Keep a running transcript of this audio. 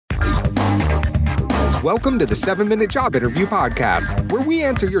Welcome to the 7-Minute Job Interview Podcast, where we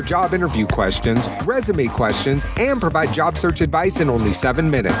answer your job interview questions, resume questions, and provide job search advice in only 7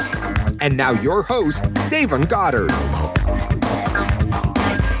 minutes. And now your host, Davon Goddard.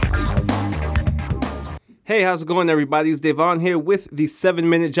 Hey, how's it going, everybody? It's Davon here with the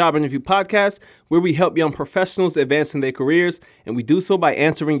 7-Minute Job Interview Podcast, where we help young professionals advance in their careers, and we do so by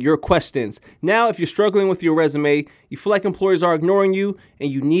answering your questions. Now, if you're struggling with your resume, you feel like employers are ignoring you, and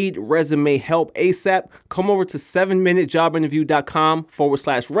you need resume help ASAP, come over to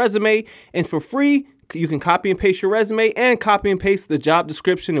 7minutejobinterview.com/resume, and for free, you can copy and paste your resume and copy and paste the job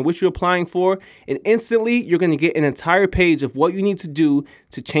description in which you're applying for. And instantly, you're going to get an entire page of what you need to do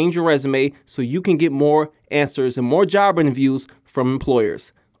to change your resume so you can get more answers and more job interviews from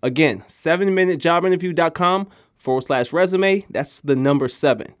employers. Again, 7minutejobinterview.com/resume. That's the number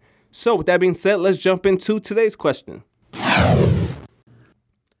 7. So with that being said, let's jump into today's question. How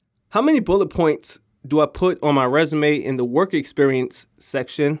many bullet points do I put on my resume in the work experience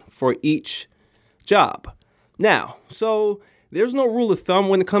section for each job? Now, so there's no rule of thumb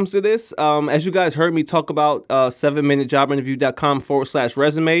when it comes to this. As you guys heard me talk about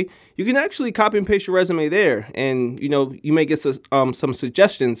 7minutejobinterview.com/resume, you can actually copy and paste your resume there, and you may get some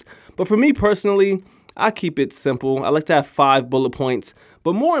suggestions. But for me personally, I keep it simple. I like to have 5 bullet points.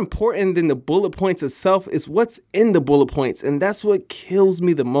 But more important than the bullet points itself is what's in the bullet points, and that's what kills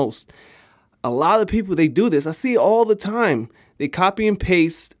me the most. A lot of people, they do this. I see it all the time. They copy and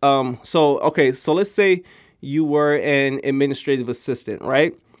paste. So let's say you were an administrative assistant,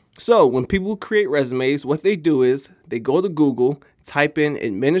 right? So when people create resumes, what they do is they go to Google, type in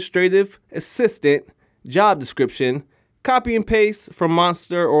administrative assistant, job description, copy and paste from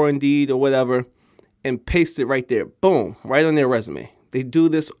Monster or Indeed or whatever, and paste it right there. Boom, right on their resume. They do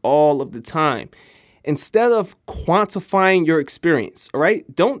this all of the time. Instead of quantifying your experience, all right?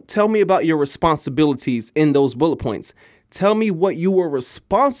 Don't tell me about your responsibilities in those bullet points. Tell me what you were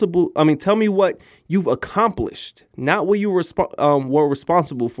responsible. Tell me what you've accomplished, not what you were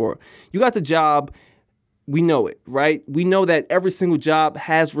responsible for. You got the job. We know it, right? We know that every single job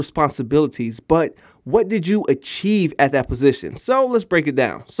has responsibilities, but what did you achieve at that position? So let's break it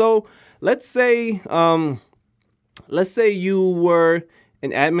down. So let's say you were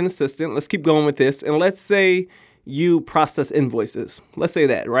an admin assistant. Let's keep going with this. And let's say you process invoices. Let's say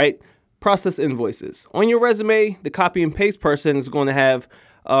that, right? Process invoices. On your resume, the copy and paste person is going to have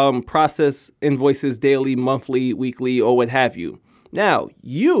process invoices daily, monthly, weekly, or what have you. Now,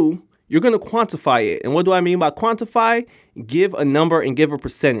 you're going to quantify it. And what do I mean by quantify? Give a number and give a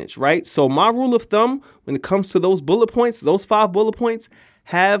percentage, right? So my rule of thumb when it comes to those bullet points, those 5 bullet points,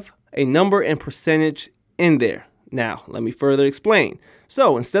 have a number and percentage in there. Now, let me further explain.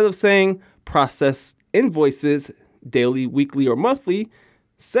 So instead of saying process invoices daily, weekly, or monthly,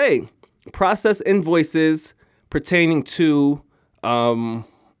 say process invoices pertaining to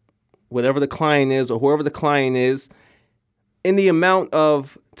whatever the client is or whoever the client is in the amount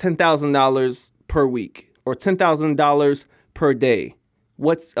of $10,000 per week or $10,000 per day.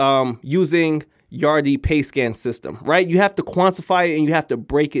 What's using Yardi PayScan system, right? You have to quantify it and you have to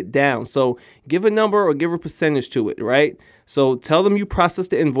break it down. So give a number or give a percentage to it, right? So tell them you processed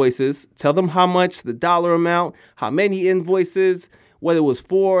the invoices, tell them how much, the dollar amount, how many invoices, what it was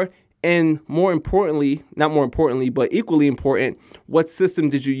for, and more importantly, not more importantly, but equally important, what system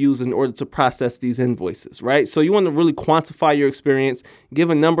did you use in order to process these invoices, right? So you want to really quantify your experience, give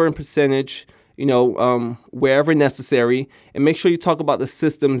a number and percentage, wherever necessary, and make sure you talk about the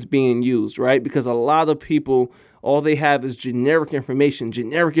systems being used, right? Because a lot of people, all they have is generic information,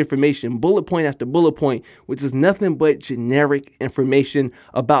 bullet point after bullet point, which is nothing but generic information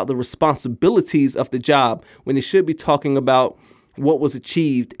about the responsibilities of the job when they should be talking about what was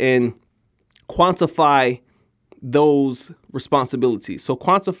achieved and quantify those responsibilities. So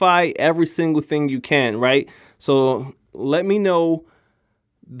quantify every single thing you can, right? So let me know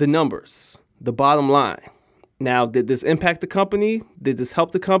the numbers, the bottom line. Now, did this impact the company? Did this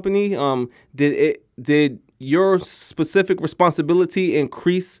help the company? Did your specific responsibility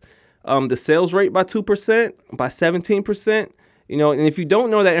increase the sales rate by 2%, by 17%? And if you don't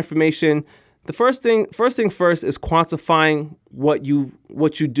know that information, the first things first is quantifying what you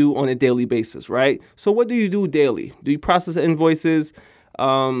do on a daily basis, right? So what do you do daily? Do you process invoices?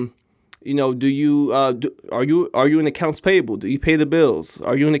 Do you are you in accounts payable? Do you pay the bills?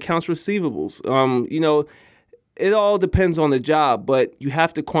 Are you in accounts receivables? It all depends on the job, but you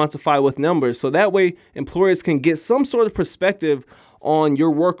have to quantify with numbers so that way employers can get some sort of perspective on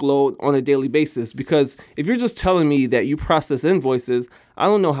your workload on a daily basis. Because if you're just telling me that you process invoices, I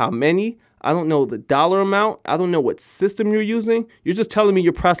don't know how many, I don't know the dollar amount. I don't know what system you're using. You're just telling me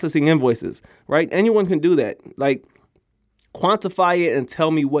you're processing invoices, right? Anyone can do that. Like, quantify it and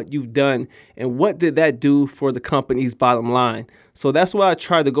tell me what you've done and what did that do for the company's bottom line. So that's what I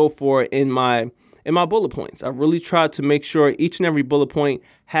try to go for in my bullet points. I really try to make sure each and every bullet point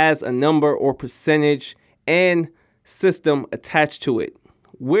has a number or percentage and system attached to it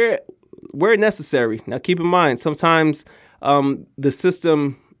where necessary. Now, keep in mind, sometimes the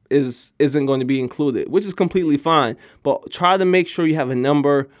system isn't going to be included, which is completely fine. But try to make sure you have a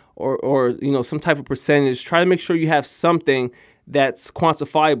number or some type of percentage. Try to make sure you have something that's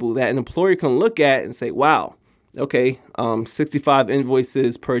quantifiable that an employer can look at and say, wow, okay, 65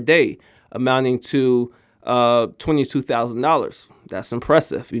 invoices per day amounting to $22,000. That's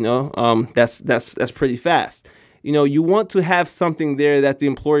impressive. That's pretty fast. You want to have something there that the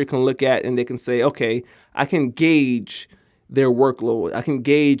employer can look at and they can say, okay, I can gauge their workload. I can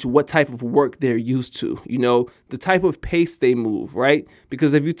gauge what type of work they're used to, the type of pace they move, right?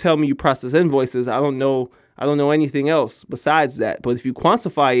 Because if you tell me you process invoices, I don't know anything else besides that. But if you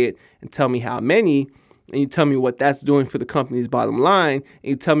quantify it and tell me how many, and you tell me what that's doing for the company's bottom line, and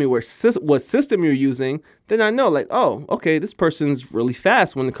you tell me what system you're using, then I know, like, oh, okay, this person's really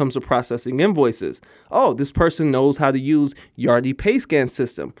fast when it comes to processing invoices. Oh, this person knows how to use Yardi PayScan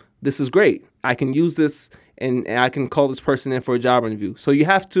system. This is great. I can use this and I can call this person in for a job interview. So you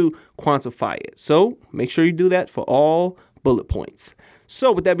have to quantify it. So make sure you do that for all bullet points.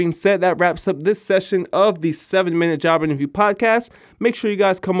 So with that being said, that wraps up this session of the 7-Minute Job Interview Podcast. Make sure you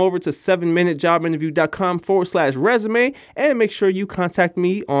guys come over to 7minutejobinterview.com/resume and make sure you contact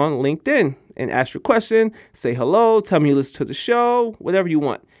me on LinkedIn and ask your question, say hello, tell me you listen to the show, whatever you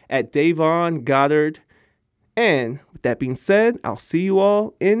want, at Davon Goddard. And with that being said, I'll see you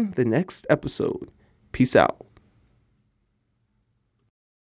all in the next episode. Peace out.